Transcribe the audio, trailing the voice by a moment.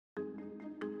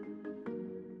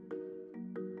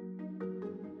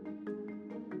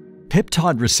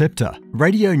Peptide receptor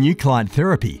radionuclide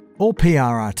therapy, or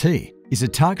PRRT, is a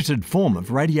targeted form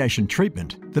of radiation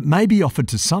treatment that may be offered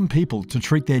to some people to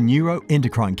treat their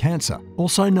neuroendocrine cancer,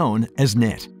 also known as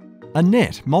NET. A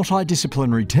NET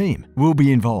multidisciplinary team will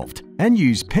be involved and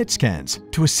use PET scans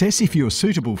to assess if you are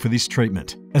suitable for this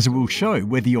treatment, as it will show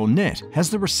whether your NET has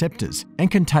the receptors and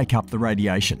can take up the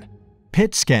radiation.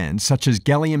 PET scans such as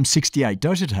Gallium-68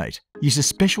 dotatate use a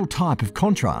special type of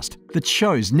contrast that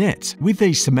shows NETs with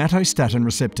these somatostatin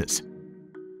receptors.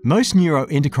 Most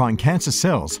neuroendocrine cancer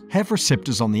cells have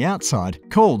receptors on the outside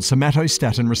called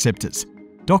somatostatin receptors.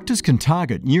 Doctors can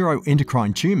target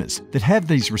neuroendocrine tumours that have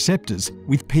these receptors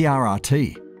with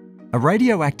PRRT. A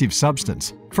radioactive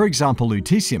substance, for example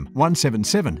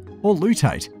Lutetium-177 or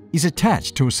Lutate, is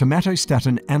attached to a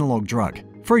somatostatin analogue drug,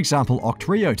 for example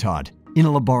Octreotate, in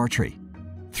a laboratory.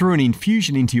 Through an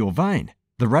infusion into your vein,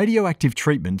 the radioactive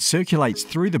treatment circulates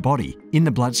through the body in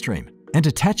the bloodstream and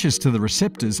attaches to the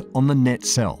receptors on the NET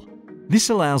cell. This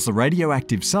allows the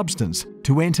radioactive substance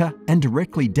to enter and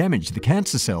directly damage the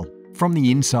cancer cell from the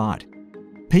inside.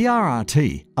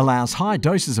 PRRT allows high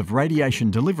doses of radiation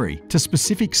delivery to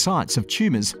specific sites of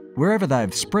tumours wherever they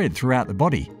have spread throughout the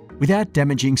body without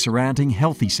damaging surrounding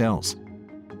healthy cells.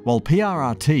 While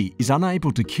PRRT is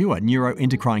unable to cure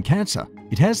neuroendocrine cancer,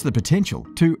 it has the potential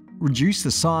to reduce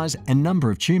the size and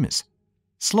number of tumours,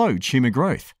 slow tumour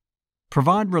growth,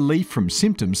 provide relief from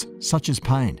symptoms such as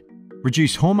pain,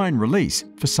 reduce hormone release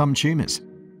for some tumours,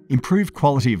 improve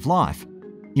quality of life,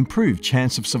 improve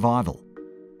chance of survival.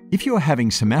 If you are having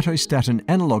somatostatin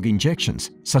analogue injections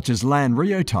such as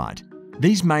lanreotide,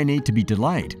 these may need to be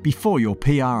delayed before your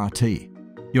PRRT.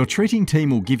 Your treating team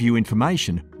will give you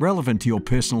information relevant to your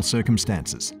personal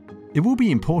circumstances. It will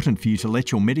be important for you to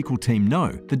let your medical team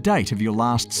know the date of your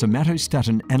last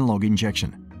somatostatin analogue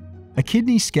injection. A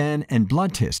kidney scan and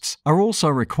blood tests are also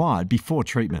required before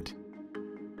treatment.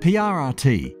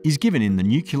 PRRT is given in the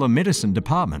nuclear medicine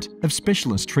department of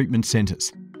specialist treatment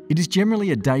centres. It is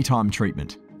generally a daytime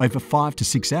treatment, over 5 to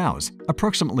 6 hours,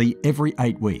 approximately every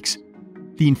 8 weeks.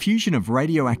 The infusion of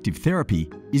radioactive therapy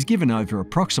is given over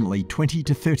approximately 20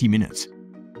 to 30 minutes.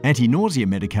 Anti-nausea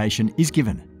medication is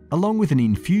given, along with an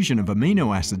infusion of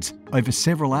amino acids over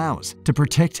several hours to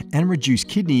protect and reduce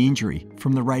kidney injury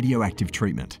from the radioactive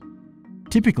treatment.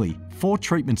 Typically, 4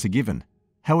 treatments are given.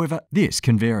 However, this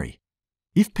can vary.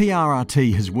 If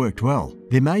PRRT has worked well,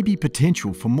 there may be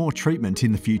potential for more treatment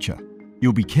in the future.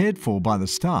 You'll be cared for by the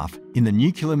staff in the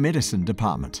nuclear medicine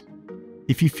department.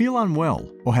 If you feel unwell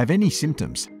or have any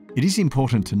symptoms, it is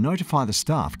important to notify the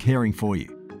staff caring for you.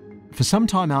 For some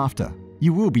time after,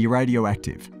 you will be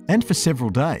radioactive, and for several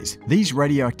days, these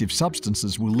radioactive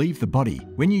substances will leave the body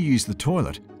when you use the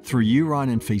toilet through urine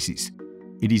and feces.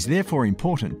 It is therefore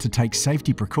important to take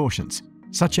safety precautions,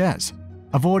 such as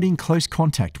avoiding close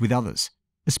contact with others,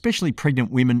 especially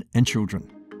pregnant women and children,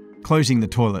 closing the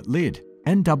toilet lid,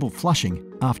 and double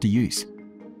flushing after use.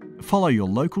 Follow your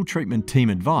local treatment team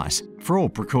advice for all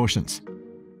precautions.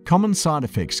 Common side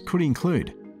effects could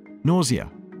include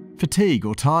nausea, fatigue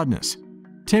or tiredness,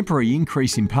 temporary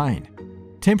increase in pain,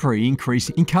 temporary increase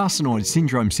in carcinoid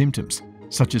syndrome symptoms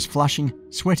such as flushing,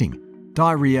 sweating,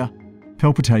 diarrhea,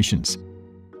 palpitations,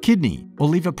 kidney or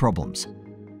liver problems,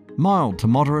 mild to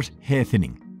moderate hair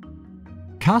thinning.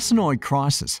 Carcinoid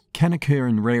crisis can occur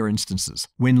in rare instances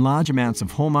when large amounts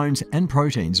of hormones and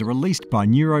proteins are released by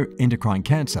neuroendocrine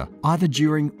cancer either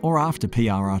during or after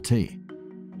PRRT.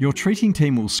 Your treating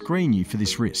team will screen you for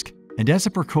this risk, and as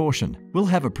a precaution, will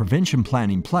have a prevention plan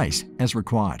in place as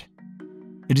required.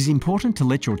 It is important to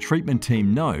let your treatment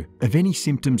team know of any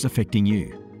symptoms affecting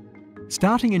you.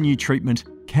 Starting a new treatment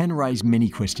can raise many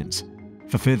questions.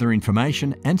 For further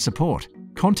information and support,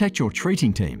 contact your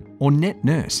treating team or NET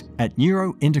nurse at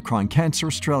Neuroendocrine Cancer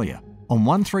Australia on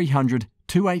 1300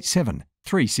 287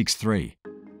 363.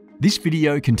 This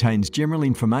video contains general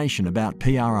information about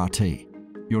PRRT.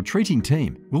 Your treating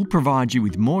team will provide you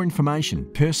with more information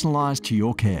personalised to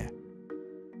your care.